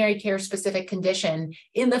primary care specific condition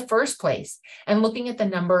in the first place and looking at the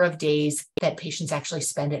number of days that patients actually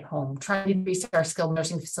spend at home, trying to increase our skilled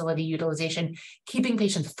nursing facility utilization, keeping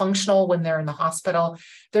patients functional when they're in the hospital.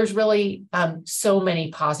 There's really so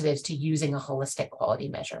many positives to using a holistic quality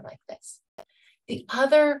measure like this. The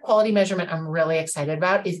other quality measurement I'm really excited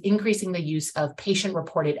about is increasing the use of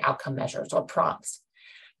patient-reported outcome measures, or PROMs.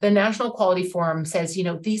 The National Quality Forum says,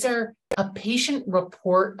 these are a patient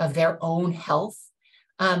report of their own health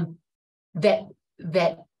that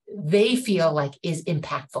they feel like is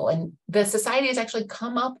impactful. And the society has actually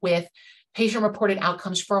come up with patient-reported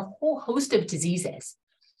outcomes for a whole host of diseases.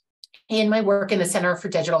 In my work in the Center for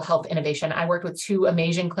Digital Health Innovation, I worked with two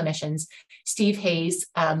amazing clinicians, Steve Hayes,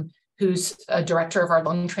 who's a director of our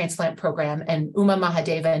lung transplant program, and Uma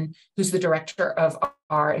Mahadevan, who's the director of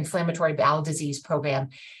our inflammatory bowel disease program.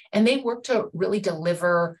 And they work to really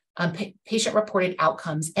deliver patient-reported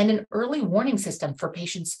outcomes and an early warning system for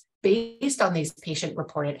patients based on these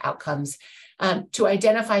patient-reported outcomes to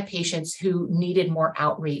identify patients who needed more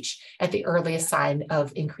outreach at the earliest sign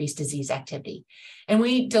of increased disease activity. And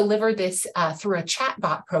we delivered this through a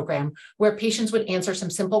chatbot program where patients would answer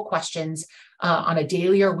some simple questions on a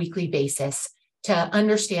daily or weekly basis to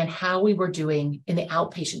understand how we were doing in the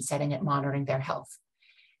outpatient setting at monitoring their health.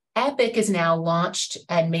 Epic is now launched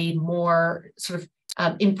and made more sort of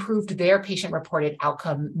improved their patient-reported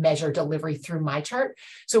outcome measure delivery through MyChart.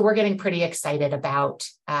 So we're getting pretty excited about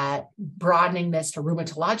broadening this to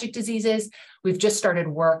rheumatologic diseases. We've just started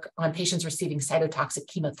work on patients receiving cytotoxic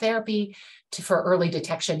chemotherapy for early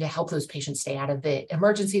detection to help those patients stay out of the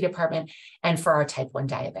emergency department, and for our type 1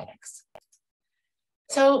 diabetics.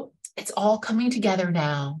 So it's all coming together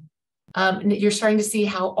now. You're starting to see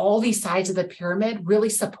how all these sides of the pyramid really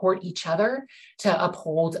support each other to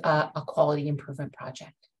uphold a quality improvement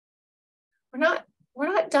project. We're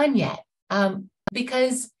not done yet,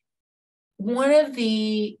 because one of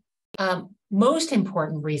the most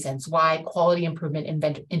important reasons why quality improvement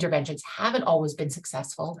interventions haven't always been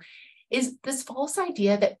successful is this false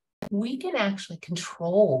idea that we can actually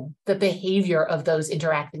control the behavior of those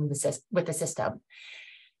interacting with the system.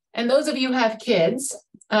 And those of you who have kids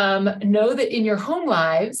know that in your home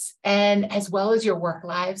lives and as well as your work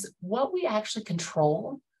lives, what we actually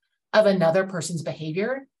control of another person's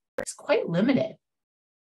behavior is quite limited.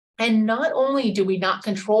 And not only do we not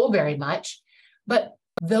control very much, but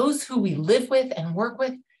those who we live with and work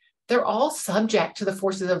with, they're all subject to the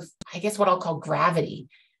forces of, I guess, what I'll call gravity,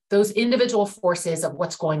 those individual forces of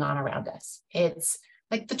what's going on around us. It's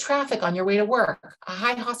like the traffic on your way to work, a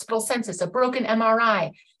high hospital census, a broken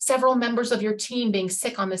MRI, several members of your team being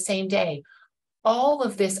sick on the same day. All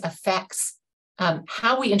of this affects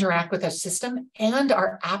how we interact with our system and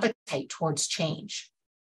our appetite towards change.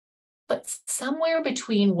 But somewhere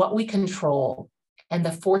between what we control and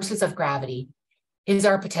the forces of gravity is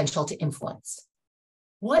our potential to influence.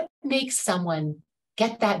 What makes someone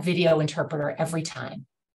get that video interpreter every time,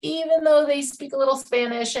 even though they speak a little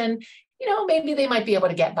Spanish and maybe they might be able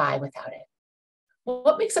to get by without it? Well,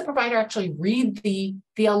 what makes a provider actually read the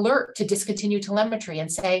alert to discontinue telemetry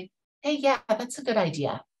and say, hey, yeah, that's a good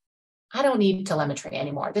idea. I don't need telemetry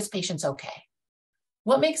anymore. This patient's okay.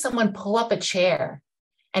 What makes someone pull up a chair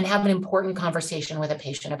and have an important conversation with a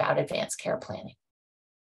patient about advanced care planning?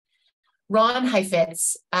 Ron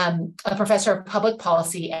Heifetz, a professor of public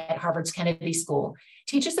policy at Harvard's Kennedy School,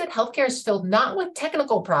 teaches that healthcare is filled not with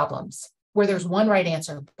technical problems where there's one right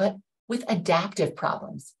answer, but with adaptive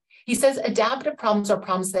problems. He says adaptive problems are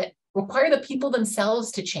problems that require the people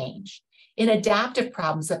themselves to change. In adaptive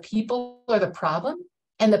problems, the people are the problem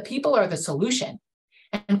and the people are the solution.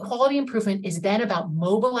 And quality improvement is then about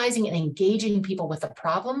mobilizing and engaging people with the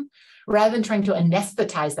problem rather than trying to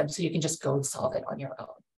anesthetize them so you can just go and solve it on your own.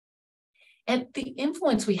 And the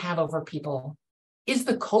influence we have over people is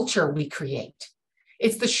the culture we create.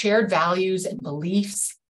 It's the shared values and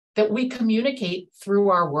beliefs that we communicate through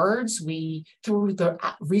our words, through the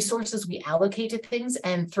resources we allocate to things,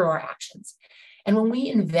 and through our actions. And when we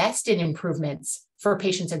invest in improvements for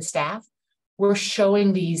patients and staff, we're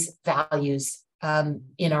showing these values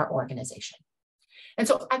in our organization. And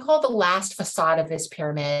so I call the last facade of this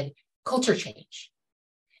pyramid culture change.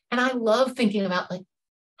 And I love thinking about, like,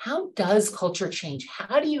 how does culture change?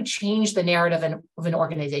 How do you change the narrative of an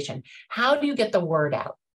organization? How do you get the word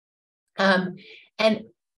out? And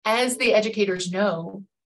as the educators know,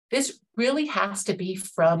 this really has to be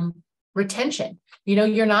from retention.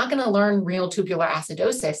 You're not going to learn renal tubular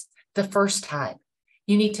acidosis the first time.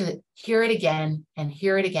 You need to hear it again and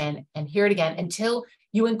hear it again and hear it again until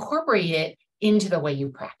you incorporate it into the way you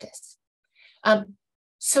practice.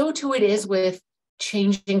 So too it is with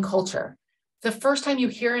changing culture. The first time you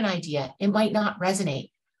hear an idea, it might not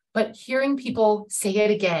resonate, but hearing people say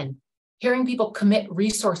it again, hearing people commit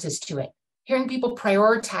resources to it, hearing people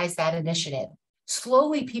prioritize that initiative,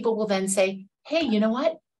 slowly people will then say, hey, you know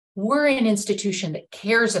what? We're an institution that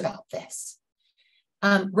cares about this.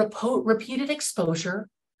 Repeated exposure,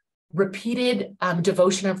 repeated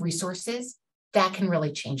devotion of resources, that can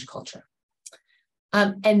really change culture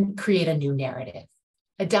and create a new narrative.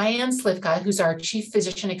 Diane Slivka, who's our Chief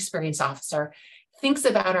Physician Experience Officer, thinks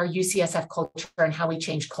about our UCSF culture and how we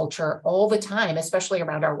change culture all the time, especially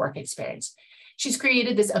around our work experience. She's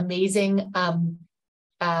created this amazing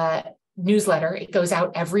newsletter. It goes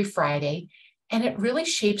out every Friday, and it really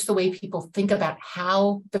shapes the way people think about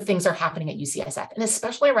how the things are happening at UCSF, and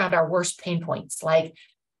especially around our worst pain points like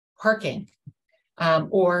parking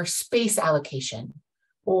or space allocation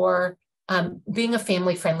or being a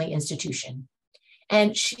family-friendly institution.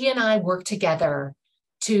 And she and I work together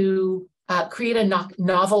to create a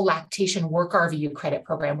novel lactation work RVU credit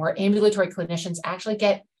program where ambulatory clinicians actually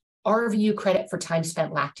get RVU credit for time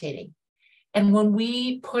spent lactating. And when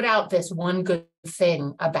we put out this one good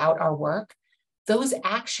thing about our work, those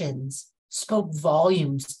actions spoke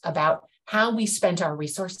volumes about how we spent our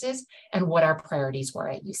resources and what our priorities were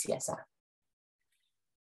at UCSF.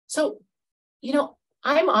 So,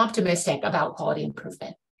 I'm optimistic about quality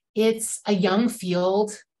improvement. It's a young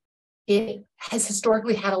field. It has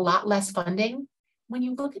historically had a lot less funding. When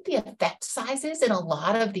you look at the effect sizes in a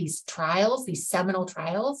lot of these trials, these seminal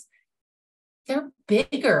trials, they're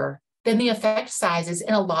bigger than the effect sizes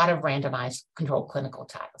in a lot of randomized controlled clinical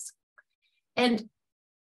trials. And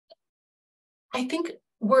I think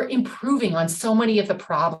we're improving on so many of the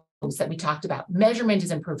problems that we talked about. Measurement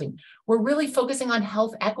is improving. We're really focusing on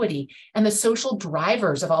health equity and the social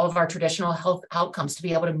drivers of all of our traditional health outcomes to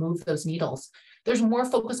be able to move those needles. There's more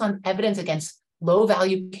focus on evidence against low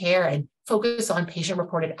value care and focus on patient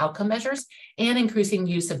reported outcome measures and increasing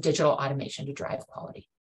use of digital automation to drive quality.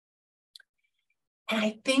 And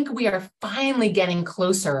I think we are finally getting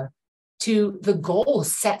closer to the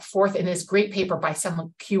goals set forth in this great paper by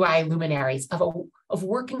some QI luminaries of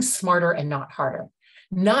working smarter and not harder.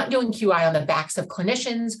 Not doing QI on the backs of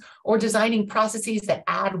clinicians or designing processes that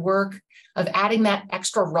add work, of adding that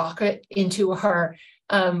extra rocket into our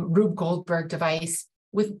Rube Goldberg device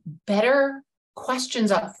with better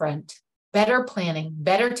questions up front, better planning,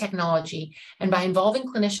 better technology. And by involving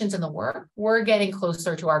clinicians in the work, we're getting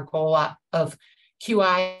closer to our goal of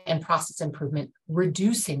QI and process improvement,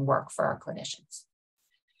 reducing work for our clinicians.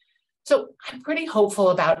 So I'm pretty hopeful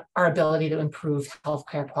about our ability to improve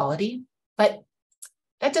healthcare quality, but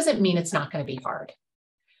that doesn't mean it's not going to be hard.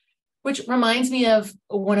 Which reminds me of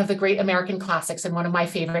one of the great American classics and one of my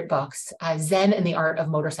favorite books, Zen and the Art of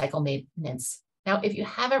Motorcycle Maintenance. Now, if you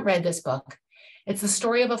haven't read this book, it's the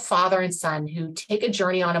story of a father and son who take a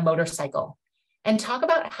journey on a motorcycle and talk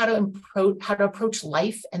about how to approach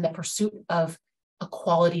life and the pursuit of a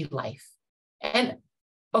quality life. And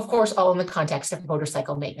of course, all in the context of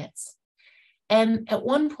motorcycle maintenance. And at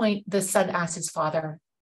one point, the son asks his father,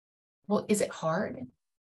 well, is it hard?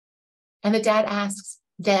 And the dad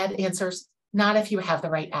answers, not if you have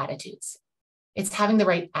the right attitudes. It's having the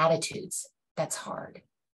right attitudes that's hard.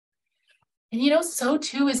 And so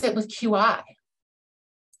too is it with QI.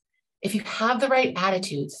 If you have the right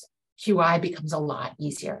attitudes, QI becomes a lot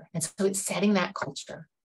easier. And so it's setting that culture.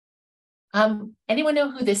 Anyone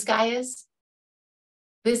know who this guy is?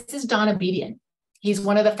 This is Don Obedient. He's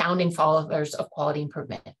one of the founding followers of quality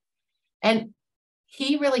improvement. And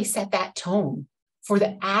he really set that tone for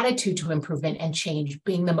the attitude to improvement and change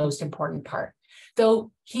being the most important part.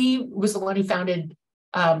 Though he was the one who founded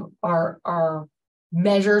our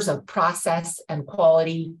measures of process and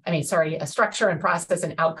quality, a structure and process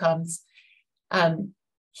and outcomes.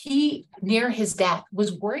 He, near his death,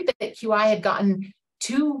 was worried that QI had gotten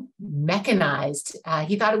too mechanized.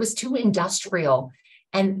 He thought it was too industrial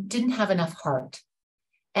and didn't have enough heart.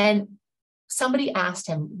 And somebody asked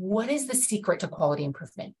him, what is the secret to quality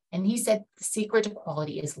improvement? And he said, the secret to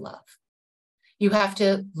quality is love. You have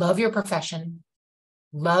to love your profession,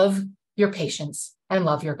 love your patients, and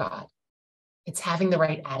love your God. It's having the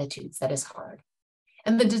right attitudes that is hard.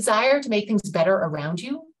 And the desire to make things better around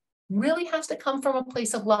you really has to come from a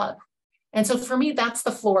place of love. And so for me, that's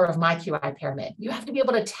the floor of my QI pyramid. You have to be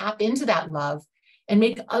able to tap into that love and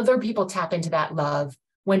make other people tap into that love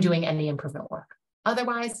when doing any improvement work.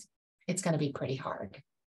 Otherwise, it's going to be pretty hard.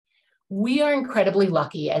 We are incredibly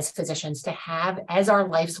lucky as physicians to have, as our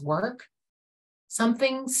life's work,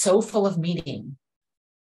 something so full of meaning.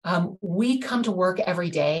 We come to work every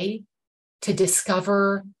day to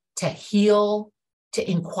discover, to heal, to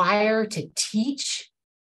inquire, to teach.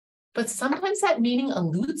 But sometimes that meaning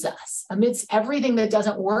eludes us amidst everything that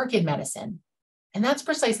doesn't work in medicine. And that's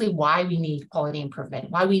precisely why we need quality improvement,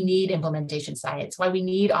 why we need implementation science, why we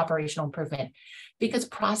need operational improvement, because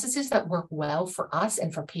processes that work well for us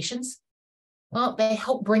and for patients, well, they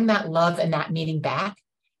help bring that love and that meaning back,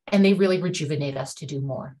 and they really rejuvenate us to do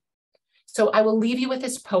more. So I will leave you with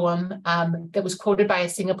this poem that was quoted by a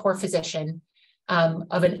Singapore physician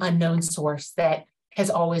of an unknown source that has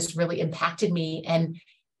always really impacted me and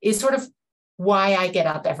is sort of why I get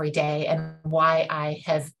up every day and why I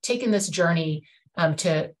have taken this journey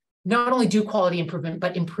to not only do quality improvement,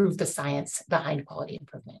 but improve the science behind quality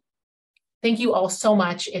improvement. thank you all so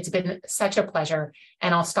much. It's been such a pleasure.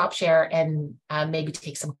 And I'll stop share and maybe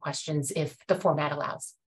take some questions if the format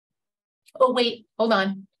allows. Oh, wait, hold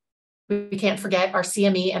on. We can't forget our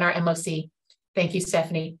CME and our MOC. Thank you,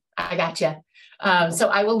 Stephanie. I got you. So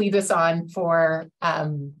I will leave this on for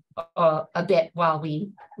a bit while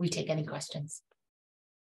we take any questions.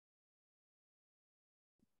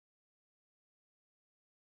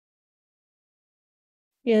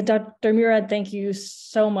 Yeah, Dr. Mourad, thank you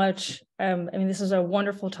so much. I mean, this is a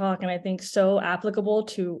wonderful talk, and I think so applicable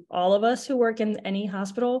to all of us who work in any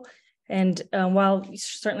hospital. And while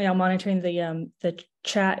certainly I'm monitoring the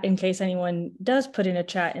chat in case anyone does put in a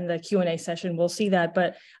chat in the Q&A session, we'll see that.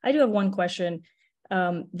 But I do have one question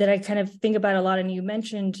that I kind of think about a lot. And you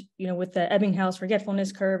mentioned, with the Ebbinghaus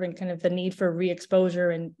forgetfulness curve and kind of the need for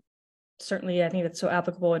re-exposure, and certainly I think that's so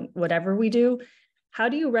applicable in whatever we do. How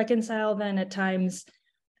do you reconcile then at times,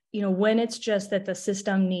 when it's just that the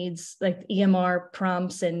system needs like EMR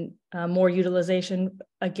prompts and more utilization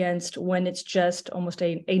against when it's just almost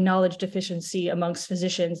a knowledge deficiency amongst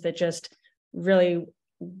physicians that just really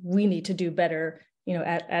we need to do better,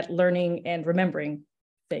 at learning and remembering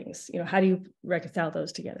things? How do you reconcile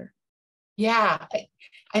those together? Yeah,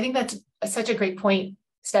 I think that's such a great point,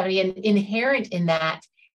 Stephanie. And inherent in that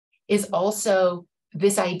is also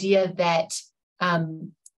this idea that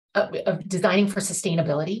of designing for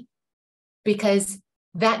sustainability, because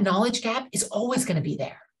that knowledge gap is always going to be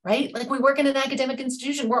there, right? Like we work in an academic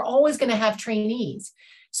institution, we're always going to have trainees.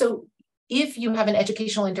 So if you have an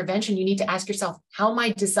educational intervention, you need to ask yourself, how am I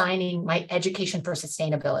designing my education for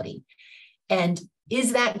sustainability? And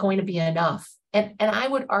is that going to be enough? And I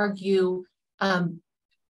would argue that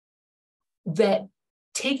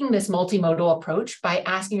taking this multimodal approach by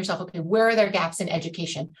asking yourself, okay, where are there gaps in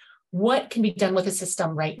education? What can be done with the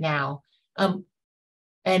system right now?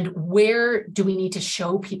 And where do we need to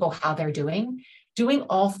show people how they're doing? Doing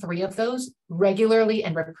all three of those regularly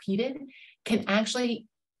and repeated can actually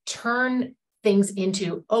turn things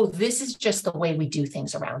into, oh, this is just the way we do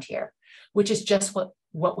things around here, which is just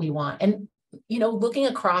what we want. And, looking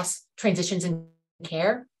across transitions in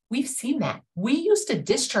care, we've seen that. We used to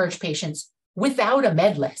discharge patients without a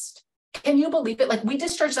med list. Can you believe it? Like we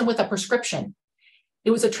discharged them with a prescription.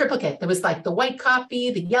 It was a triplicate. There was like the white copy,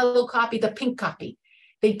 the yellow copy, the pink copy.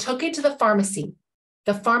 They took it to the pharmacy.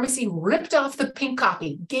 The pharmacy ripped off the pink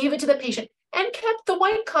copy, gave it to the patient, and kept the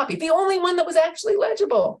white copy, the only one that was actually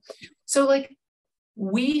legible. So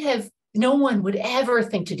no one would ever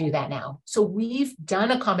think to do that now. So we've done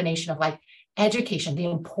a combination of education, the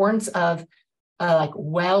importance of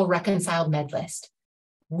well-reconciled med list.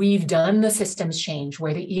 We've done the systems change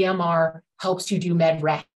where the EMR helps you do med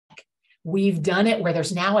rec. We've done it where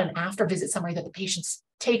there's now an after visit summary that the patients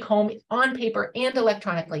take home on paper and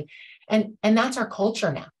electronically. And that's our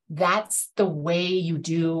culture now. That's the way you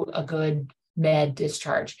do a good med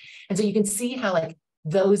discharge. And so you can see how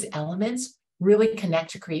those elements really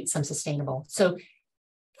connect to create some sustainable. So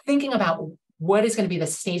thinking about what is going to be the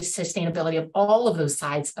sustainability of all of those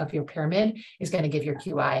sides of your pyramid is going to give your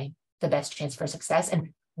QI the best chance for success. And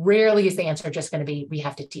rarely is the answer just going to be, we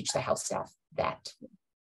have to teach the health staff that.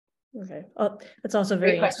 Okay. It's also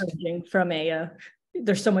very encouraging from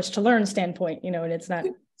there's so much to learn standpoint, and it's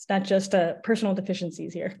not just personal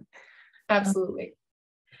deficiencies here. Absolutely.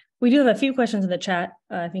 We do have a few questions in the chat.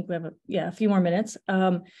 I think we have a few more minutes.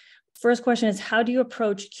 First question is, how do you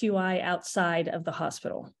approach QI outside of the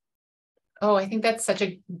hospital? Oh, I think that's such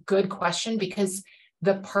a good question, because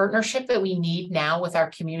the partnership that we need now with our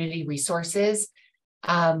community resources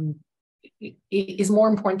is more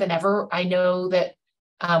important than ever. I know that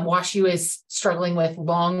WashU is struggling with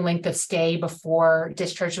long length of stay before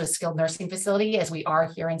discharge to a skilled nursing facility, as we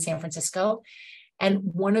are here in San Francisco. And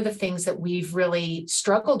one of the things that we've really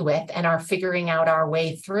struggled with and are figuring out our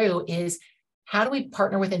way through is, how do we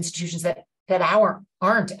partner with institutions that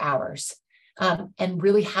aren't ours? And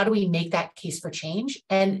really, how do we make that case for change?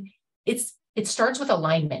 And it starts with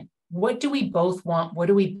alignment. What do we both want? What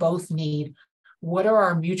do we both need? What are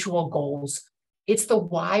our mutual goals? It's the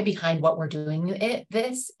why behind what we're doing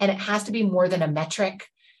this. And it has to be more than a metric.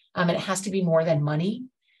 And it has to be more than money.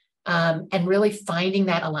 And really finding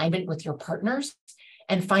that alignment with your partners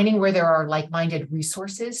and finding where there are like-minded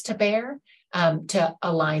resources to bear to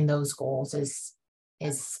align those goals is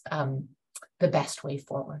the best way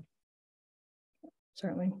forward.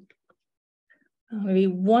 Certainly. Maybe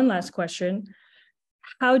one last question.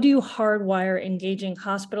 How do you hardwire engaging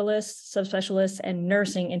hospitalists, subspecialists, and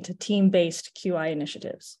nursing into team-based QI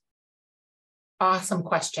initiatives? Awesome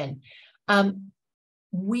question.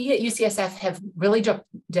 We at UCSF have really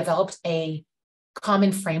developed a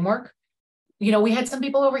common framework you know, we had some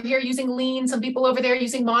people over here using lean, some people over there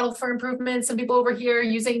using model for improvement, some people over here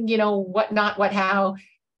using, you know, what not, what, how,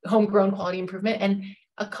 homegrown quality improvement. And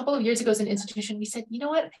a couple of years ago as an institution, we said, you know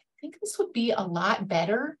what, I think this would be a lot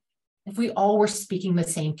better if we all were speaking the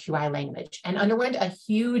same QI language, and underwent a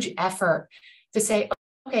huge effort to say,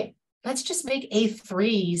 okay, let's just make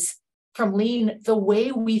A3s from lean the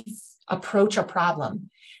way we approach a problem.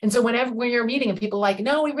 And so when you're meeting and people are like,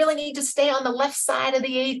 no, we really need to stay on the left side of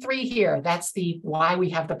the A3 here. That's the why we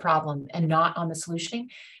have the problem and not on the solutioning.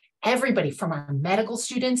 Everybody from our medical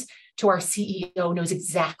students to our CEO knows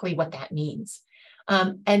exactly what that means.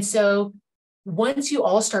 And so once you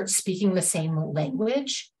all start speaking the same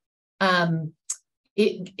language,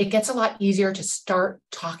 it gets a lot easier to start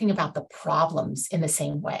talking about the problems in the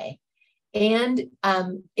same way. And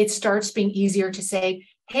it starts being easier to say,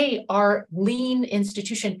 hey, our lean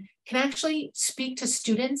institution can actually speak to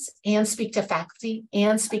students and speak to faculty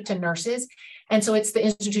and speak to nurses. And so it's the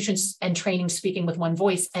institutions and training speaking with one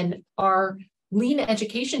voice. And our lean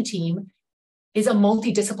education team is a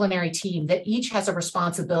multidisciplinary team that each has a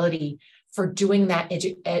responsibility for doing that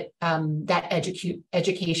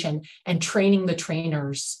education and training the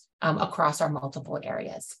trainers across our multiple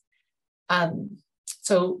areas.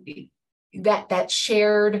 So that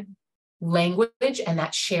shared language and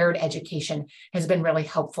that shared education has been really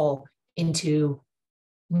helpful into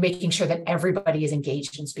making sure that everybody is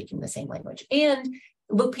engaged in speaking the same language. And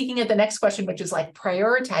peeking at the next question, which is like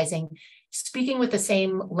prioritizing, speaking with the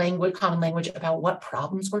same language, common language about what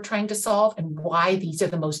problems we're trying to solve and why these are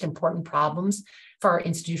the most important problems for our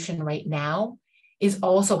institution right now, is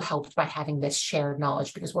also helped by having this shared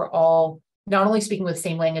knowledge, because we're all not only speaking with the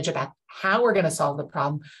same language about how we're going to solve the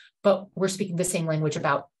problem, but we're speaking the same language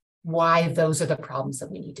about why those are the problems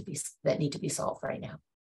that need to be solved right now.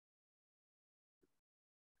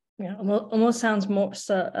 Yeah, almost sounds more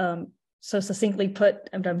so succinctly put,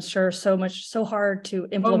 and I'm sure so hard to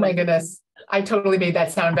implement. Oh my goodness, I totally made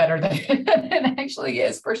that sound better than it actually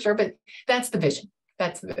is, for sure. But that's the vision.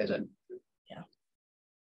 That's the vision. Yeah.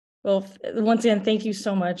 Well, once again, thank you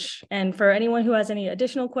so much. And for anyone who has any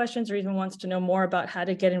additional questions or even wants to know more about how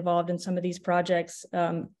to get involved in some of these projects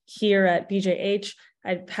here at BJH,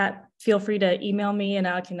 feel free to email me and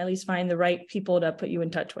I can at least find the right people to put you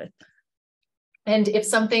in touch with. And if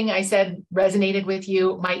something I said resonated with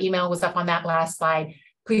you, my email was up on that last slide.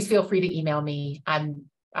 Please feel free to email me.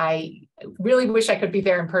 I really wish I could be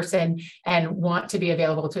there in person and want to be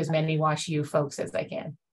available to as many WashU folks as I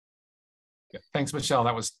can. Yeah, thanks, Michelle.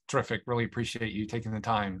 That was terrific. Really appreciate you taking the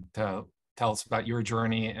time to tell us about your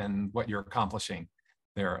journey and what you're accomplishing.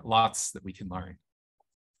 There are lots that we can learn.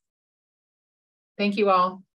 Thank you all.